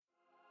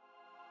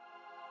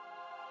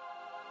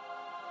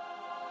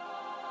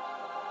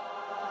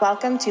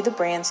Welcome to The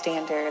Brand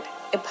Standard,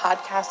 a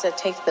podcast that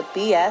takes the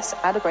BS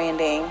out of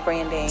branding.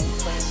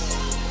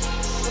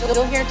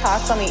 You'll hear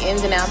talks on the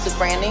ins and outs of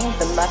branding,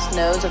 the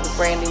must-knows of the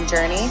branding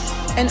journey,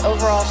 and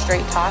overall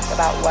straight talk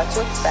about what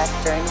to expect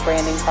during the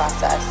branding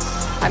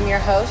process. I'm your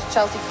host,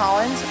 Chelsea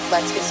Collins.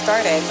 Let's get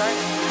started.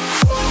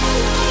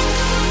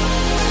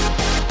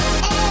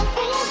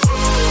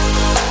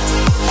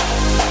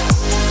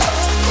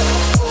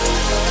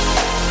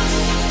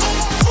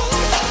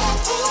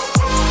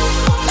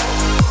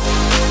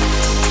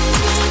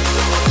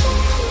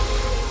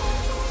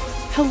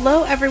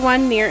 Hello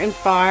everyone near and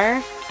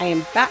far. I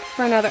am back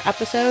for another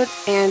episode,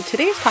 and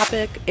today's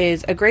topic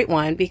is a great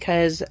one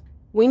because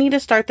we need to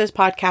start this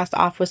podcast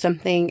off with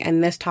something,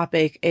 and this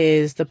topic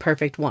is the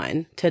perfect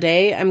one.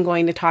 Today I'm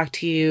going to talk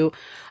to you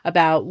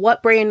about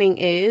what branding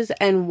is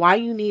and why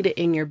you need it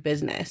in your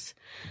business.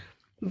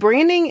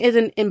 Branding is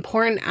an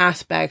important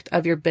aspect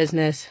of your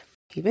business,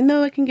 even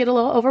though it can get a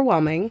little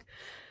overwhelming,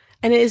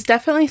 and it is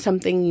definitely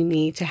something you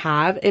need to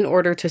have in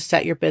order to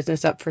set your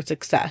business up for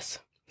success.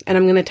 And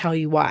I'm going to tell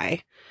you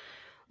why.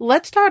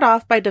 Let's start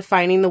off by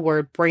defining the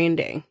word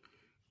branding.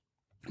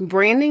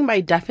 Branding, by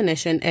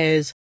definition,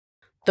 is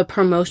the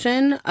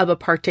promotion of a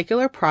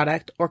particular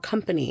product or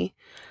company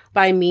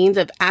by means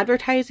of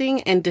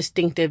advertising and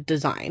distinctive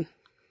design.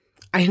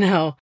 I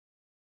know,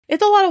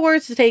 it's a lot of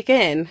words to take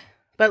in,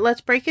 but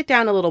let's break it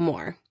down a little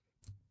more.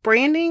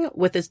 Branding,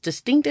 with its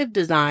distinctive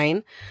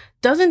design,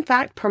 does in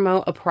fact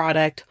promote a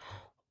product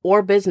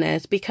or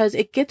business because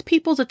it gets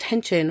people's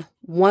attention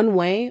one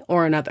way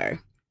or another.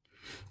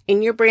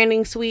 In your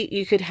branding suite,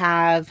 you could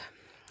have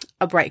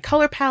a bright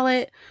color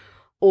palette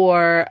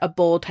or a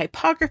bold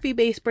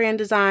typography-based brand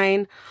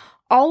design,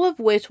 all of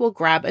which will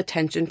grab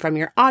attention from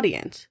your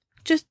audience,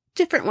 just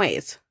different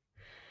ways.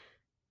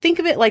 Think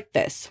of it like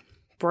this.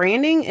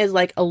 Branding is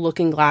like a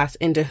looking glass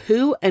into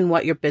who and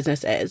what your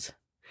business is.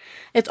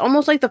 It's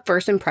almost like the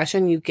first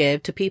impression you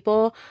give to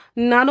people,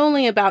 not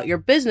only about your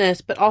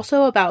business, but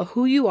also about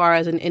who you are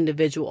as an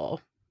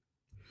individual.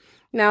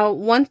 Now,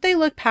 once they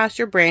look past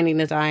your branding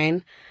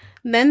design,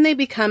 then they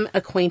become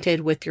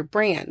acquainted with your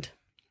brand.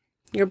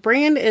 Your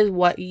brand is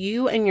what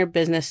you and your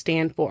business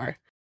stand for.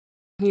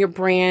 Your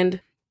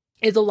brand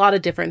is a lot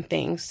of different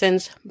things,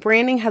 since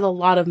branding has a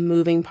lot of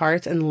moving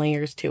parts and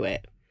layers to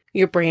it.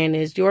 Your brand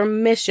is your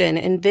mission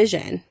and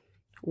vision,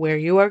 where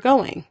you are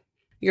going,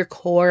 your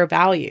core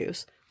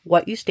values,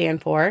 what you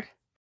stand for,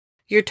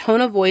 your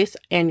tone of voice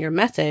and your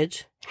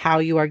message, how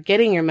you are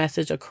getting your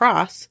message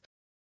across,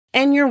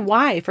 and your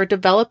why for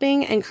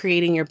developing and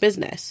creating your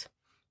business.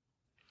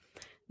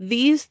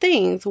 These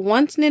things,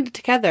 once knitted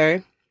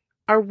together,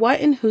 are what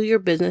and who your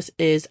business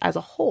is as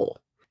a whole.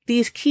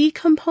 These key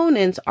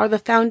components are the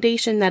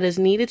foundation that is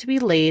needed to be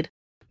laid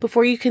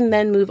before you can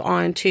then move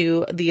on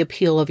to the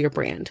appeal of your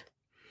brand.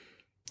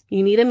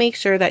 You need to make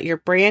sure that your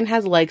brand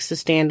has legs to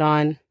stand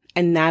on,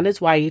 and that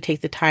is why you take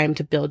the time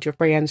to build your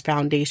brand's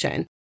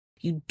foundation.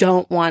 You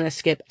don't want to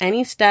skip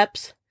any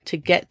steps to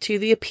get to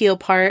the appeal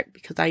part,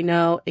 because I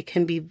know it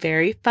can be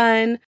very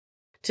fun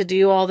to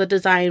do all the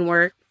design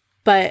work,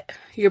 but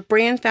your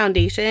brand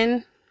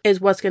foundation is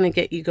what's going to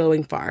get you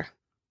going far.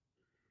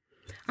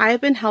 I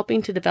have been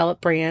helping to develop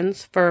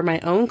brands for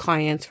my own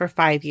clients for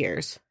 5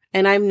 years,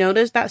 and I've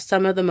noticed that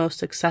some of the most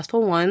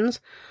successful ones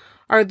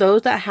are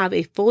those that have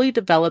a fully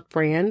developed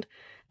brand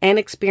and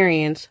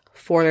experience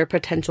for their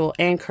potential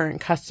and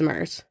current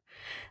customers.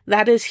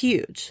 That is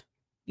huge.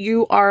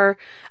 You are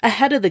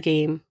ahead of the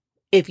game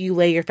if you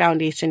lay your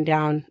foundation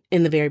down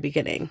in the very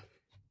beginning.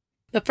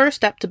 The first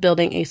step to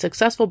building a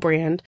successful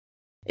brand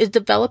is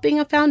developing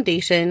a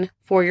foundation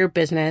for your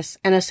business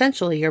and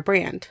essentially your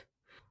brand.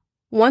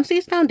 Once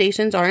these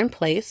foundations are in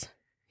place,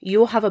 you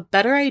will have a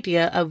better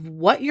idea of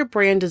what your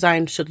brand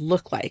design should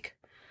look like.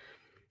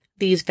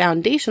 These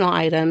foundational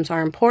items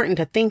are important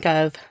to think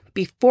of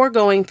before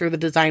going through the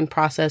design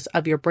process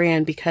of your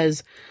brand,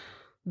 because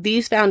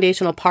these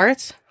foundational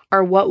parts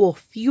are what will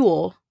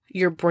fuel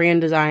your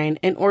brand design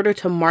in order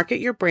to market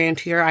your brand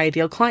to your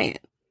ideal client.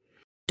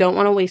 Don't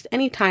want to waste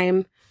any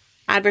time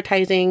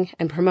advertising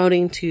and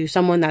promoting to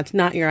someone that's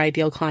not your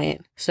ideal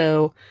client.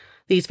 So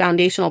these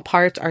foundational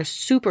parts are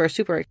super,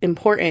 super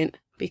important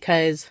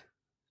because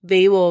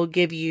they will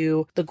give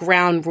you the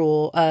ground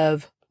rule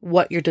of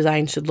what your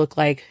design should look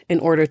like in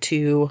order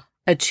to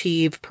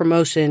achieve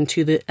promotion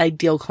to the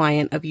ideal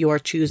client of your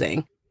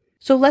choosing.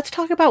 So let's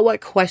talk about what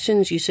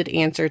questions you should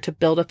answer to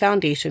build a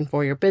foundation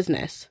for your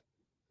business.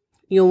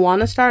 You'll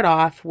want to start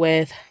off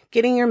with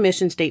getting your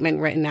mission statement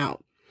written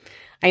out.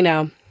 I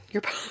know,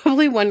 you're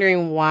probably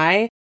wondering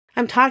why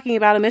I'm talking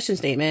about a mission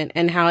statement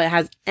and how it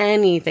has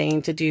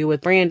anything to do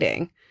with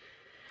branding.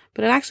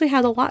 But it actually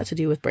has a lot to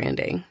do with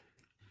branding.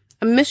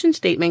 A mission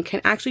statement can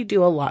actually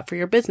do a lot for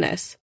your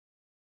business.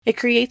 It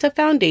creates a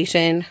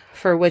foundation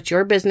for which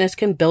your business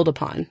can build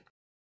upon.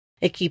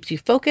 It keeps you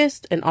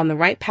focused and on the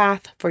right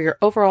path for your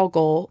overall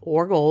goal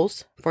or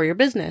goals for your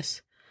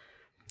business.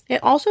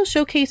 It also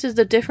showcases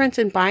the difference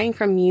in buying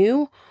from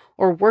you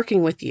or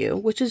working with you,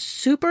 which is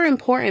super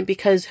important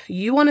because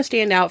you want to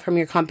stand out from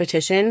your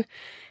competition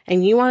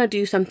and you want to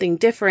do something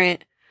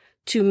different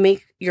to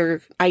make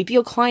your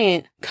ideal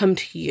client come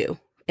to you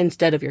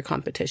instead of your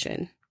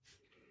competition.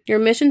 Your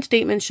mission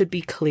statement should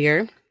be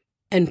clear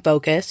and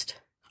focused,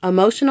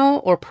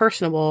 emotional or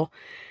personable,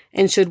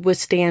 and should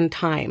withstand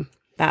time.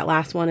 That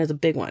last one is a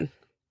big one.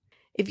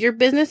 If your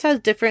business has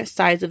different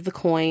sides of the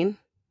coin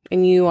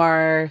and you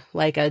are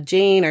like a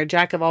Jane or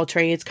jack of all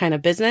trades kind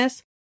of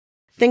business,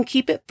 then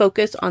keep it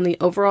focused on the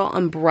overall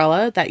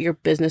umbrella that your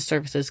business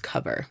services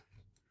cover.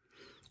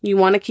 You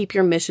want to keep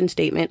your mission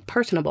statement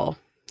personable.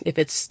 If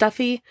it's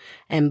stuffy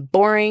and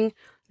boring,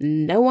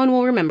 no one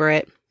will remember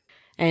it.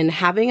 And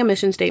having a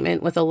mission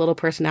statement with a little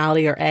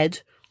personality or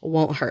edge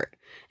won't hurt.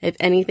 If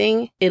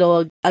anything,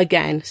 it'll,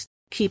 again,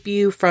 keep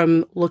you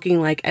from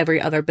looking like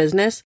every other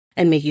business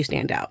and make you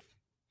stand out.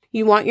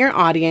 You want your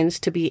audience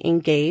to be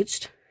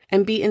engaged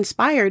and be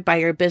inspired by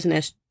your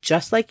business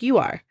just like you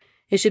are.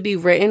 It should be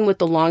written with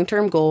the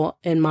long-term goal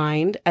in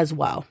mind as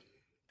well.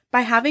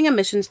 By having a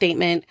mission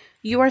statement,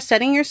 you are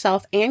setting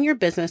yourself and your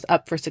business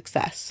up for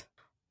success.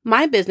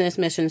 My business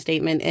mission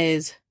statement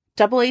is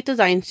Double 8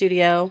 Design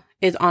Studio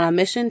is on a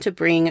mission to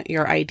bring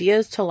your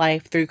ideas to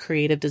life through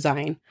creative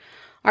design.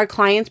 Our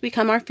clients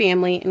become our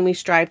family, and we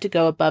strive to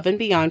go above and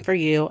beyond for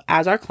you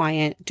as our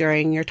client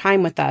during your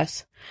time with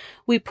us.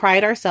 We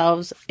pride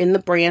ourselves in the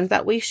brands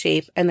that we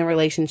shape and the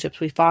relationships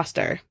we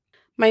foster.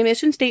 My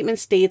mission statement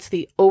states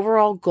the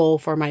overall goal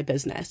for my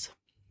business.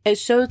 It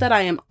shows that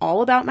I am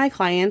all about my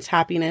clients'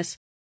 happiness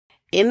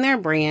in their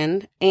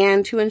brand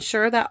and to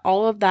ensure that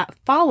all of that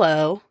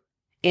follow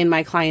in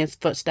my clients'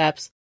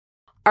 footsteps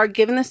are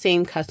given the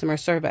same customer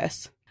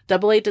service.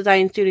 Double 8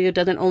 Design Studio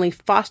doesn't only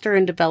foster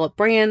and develop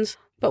brands,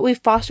 but we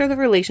foster the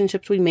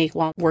relationships we make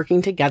while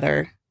working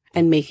together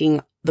and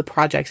making the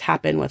projects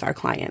happen with our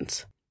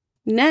clients.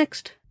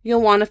 Next,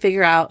 you'll want to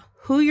figure out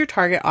who your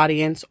target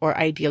audience or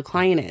ideal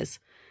client is.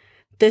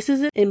 This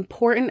is an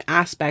important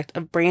aspect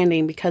of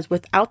branding because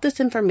without this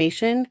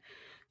information,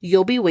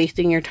 you'll be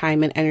wasting your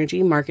time and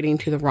energy marketing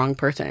to the wrong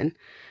person.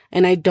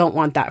 And I don't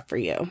want that for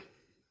you.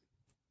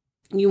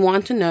 You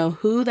want to know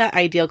who that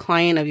ideal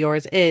client of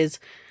yours is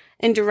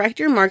and direct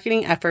your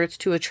marketing efforts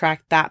to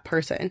attract that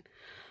person.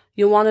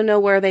 You'll want to know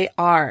where they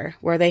are,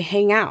 where they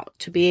hang out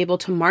to be able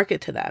to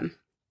market to them.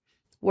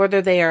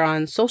 Whether they are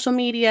on social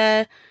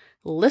media,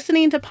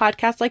 listening to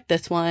podcasts like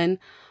this one,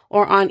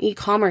 or on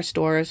e-commerce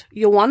stores,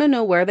 you'll want to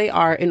know where they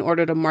are in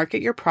order to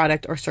market your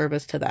product or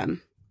service to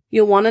them.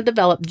 You'll want to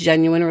develop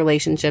genuine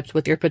relationships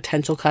with your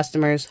potential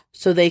customers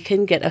so they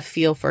can get a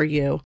feel for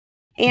you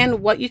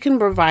and what you can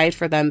provide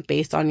for them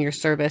based on your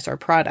service or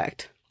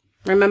product.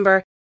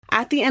 Remember,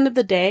 at the end of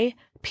the day,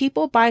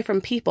 people buy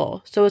from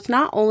people, so it's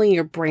not only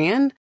your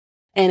brand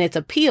and its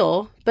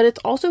appeal, but it's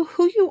also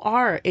who you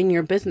are in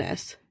your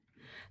business.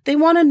 They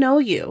want to know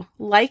you,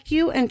 like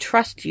you, and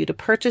trust you to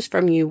purchase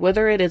from you,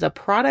 whether it is a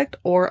product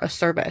or a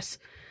service.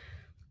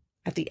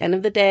 At the end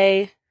of the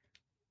day,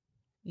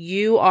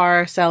 you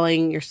are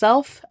selling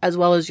yourself as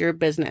well as your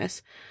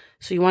business.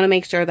 So you want to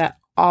make sure that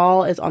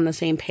all is on the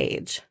same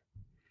page.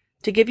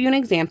 To give you an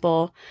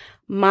example,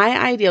 my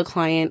ideal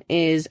client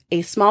is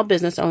a small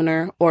business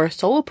owner or a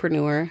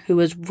solopreneur who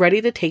is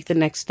ready to take the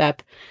next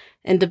step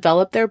and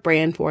develop their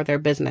brand for their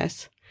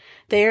business.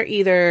 They are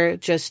either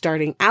just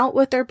starting out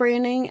with their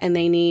branding and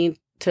they need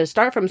to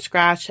start from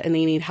scratch and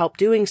they need help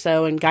doing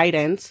so and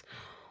guidance,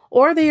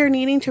 or they are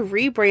needing to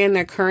rebrand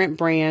their current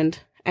brand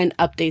and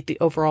update the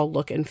overall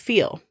look and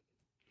feel.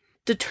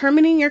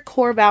 Determining your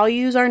core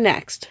values are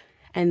next,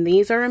 and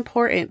these are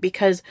important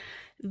because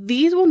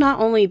these will not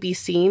only be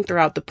seen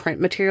throughout the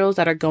print materials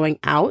that are going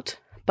out,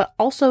 but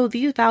also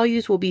these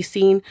values will be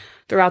seen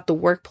throughout the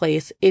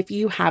workplace if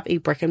you have a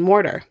brick and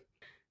mortar.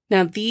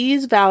 Now,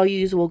 these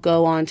values will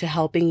go on to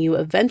helping you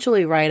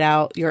eventually write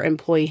out your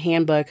employee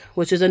handbook,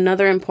 which is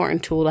another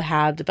important tool to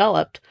have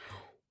developed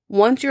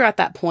once you're at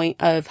that point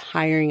of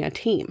hiring a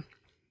team.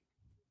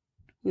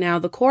 Now,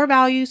 the core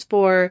values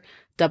for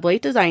Double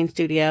 8 Design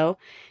Studio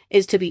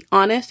is to be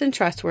honest and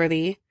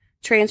trustworthy,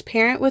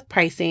 transparent with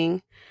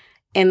pricing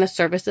and the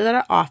services that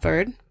are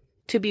offered,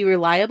 to be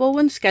reliable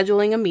when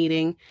scheduling a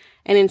meeting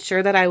and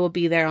ensure that I will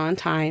be there on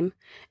time,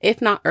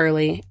 if not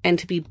early, and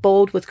to be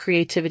bold with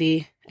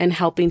creativity and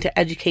helping to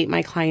educate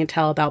my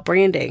clientele about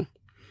branding.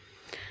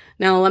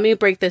 Now, let me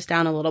break this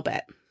down a little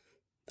bit.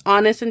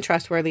 Honest and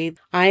trustworthy.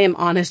 I am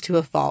honest to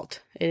a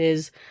fault. It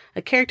is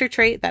a character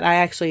trait that I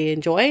actually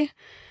enjoy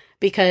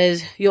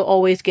because you'll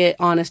always get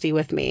honesty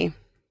with me,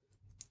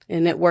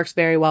 and it works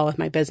very well with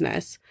my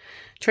business.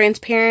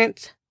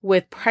 Transparent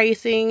with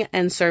pricing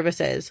and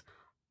services.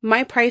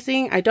 My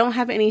pricing, I don't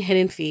have any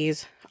hidden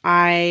fees.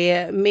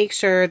 I make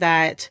sure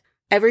that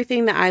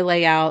everything that I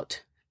lay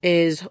out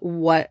is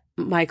what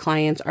my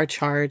clients are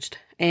charged,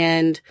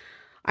 and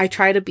I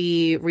try to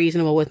be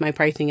reasonable with my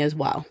pricing as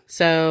well.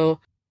 So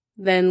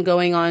then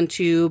going on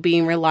to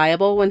being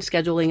reliable when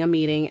scheduling a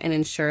meeting and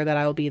ensure that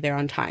I will be there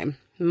on time.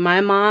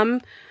 My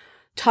mom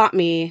taught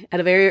me at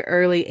a very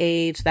early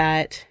age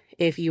that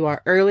if you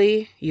are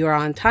early, you are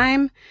on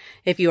time.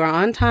 If you are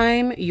on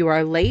time, you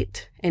are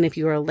late. And if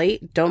you are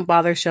late, don't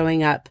bother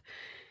showing up.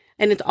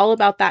 And it's all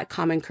about that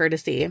common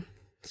courtesy.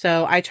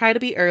 So I try to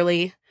be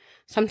early.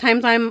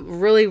 Sometimes I'm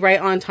really right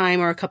on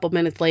time or a couple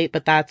minutes late,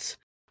 but that's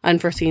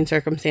unforeseen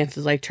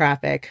circumstances like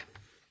traffic.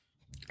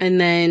 And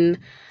then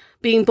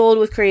being bold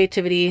with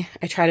creativity.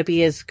 I try to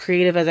be as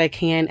creative as I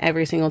can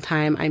every single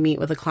time I meet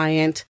with a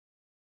client,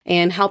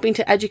 and helping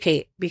to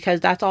educate, because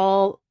that's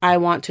all I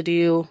want to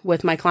do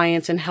with my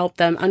clients and help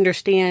them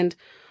understand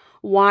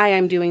why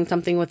I'm doing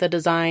something with a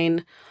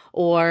design,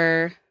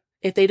 or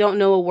if they don't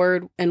know a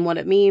word and what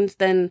it means,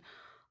 then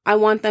I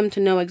want them to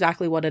know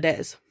exactly what it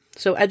is.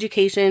 So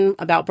education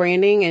about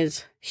branding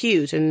is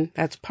huge, and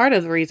that's part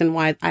of the reason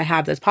why I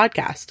have this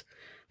podcast,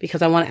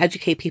 because I want to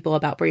educate people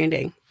about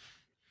branding.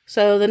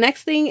 So the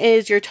next thing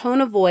is your tone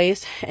of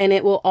voice, and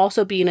it will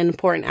also be an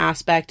important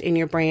aspect in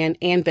your brand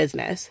and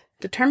business.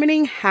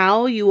 Determining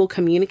how you will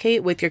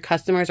communicate with your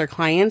customers or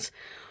clients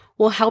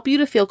will help you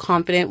to feel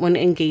confident when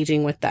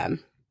engaging with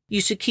them.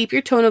 You should keep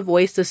your tone of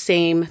voice the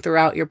same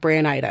throughout your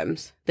brand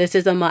items. This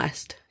is a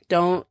must.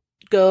 Don't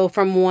go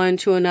from one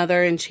to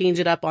another and change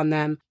it up on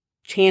them.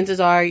 Chances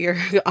are your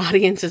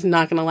audience is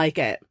not going to like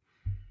it.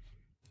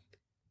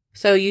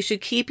 So you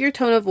should keep your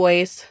tone of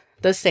voice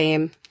the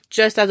same,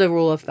 just as a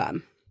rule of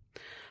thumb.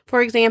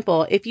 For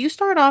example, if you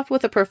start off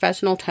with a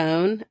professional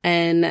tone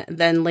and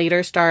then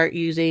later start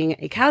using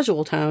a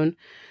casual tone,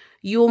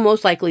 you will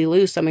most likely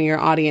lose some of your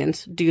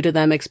audience due to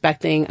them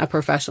expecting a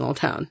professional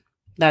tone.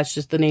 That's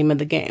just the name of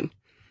the game.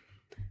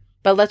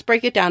 But let's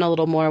break it down a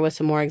little more with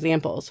some more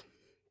examples.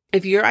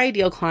 If your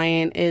ideal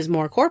client is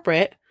more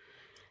corporate,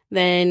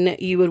 then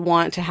you would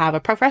want to have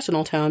a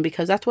professional tone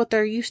because that's what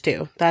they're used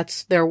to.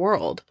 That's their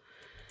world.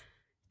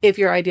 If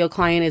your ideal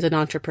client is an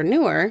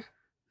entrepreneur,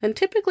 then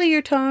typically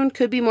your tone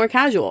could be more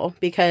casual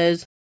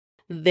because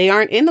they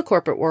aren't in the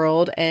corporate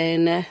world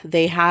and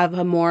they have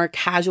a more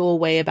casual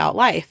way about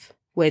life,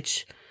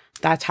 which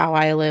that's how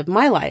I live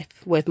my life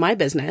with my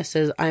business.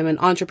 Is I'm an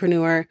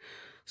entrepreneur,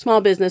 small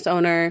business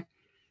owner,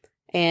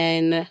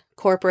 and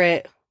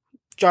corporate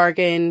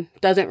jargon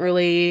doesn't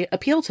really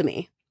appeal to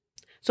me.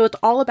 So it's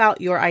all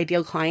about your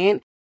ideal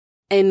client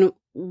and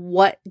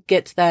what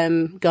gets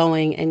them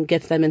going and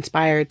gets them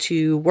inspired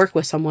to work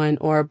with someone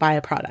or buy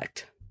a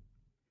product.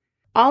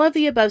 All of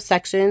the above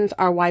sections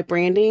are why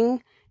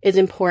branding is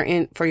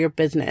important for your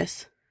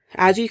business.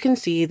 As you can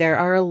see, there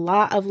are a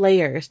lot of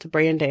layers to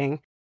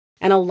branding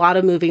and a lot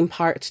of moving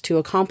parts to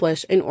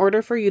accomplish in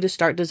order for you to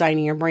start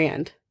designing your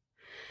brand.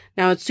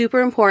 Now, it's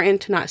super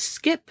important to not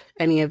skip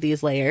any of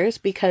these layers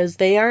because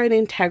they are an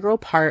integral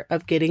part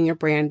of getting your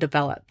brand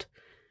developed.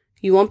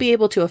 You won't be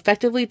able to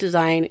effectively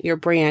design your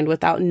brand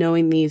without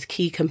knowing these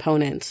key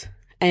components,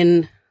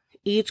 and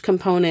each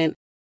component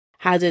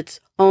has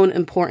its own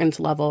importance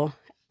level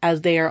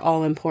as they are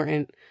all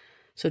important.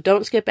 So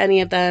don't skip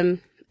any of them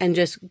and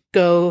just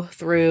go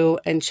through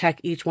and check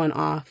each one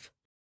off.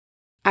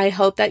 I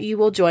hope that you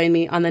will join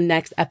me on the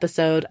next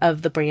episode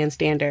of The Brand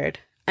Standard.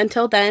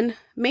 Until then,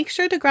 make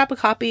sure to grab a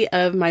copy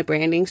of my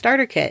branding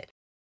starter kit.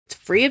 It's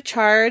free of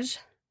charge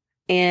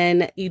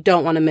and you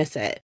don't want to miss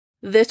it.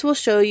 This will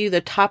show you the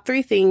top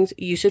 3 things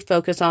you should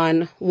focus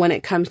on when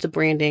it comes to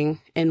branding,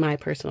 in my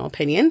personal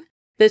opinion.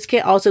 This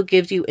kit also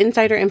gives you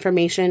insider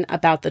information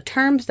about the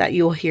terms that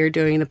you will hear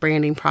during the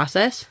branding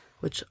process,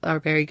 which are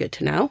very good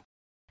to know.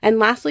 And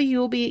lastly, you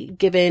will be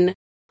given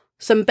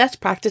some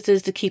best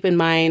practices to keep in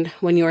mind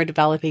when you are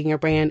developing your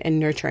brand and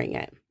nurturing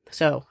it.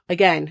 So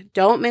again,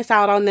 don't miss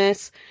out on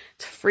this.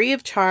 It's free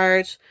of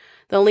charge.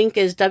 The link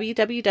is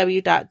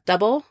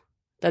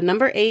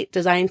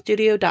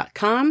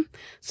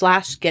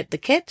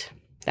www.8designstudio.com/getthekit.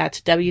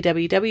 That's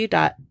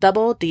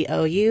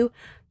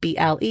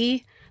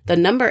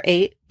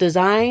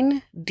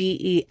www.8design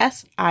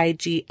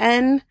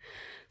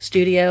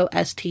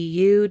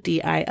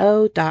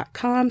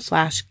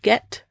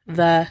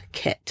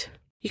studio.com/getthekit.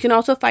 You can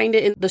also find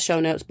it in the show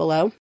notes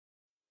below.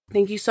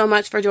 Thank you so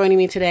much for joining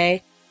me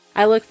today.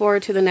 I look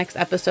forward to the next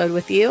episode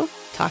with you.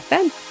 Talk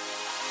then.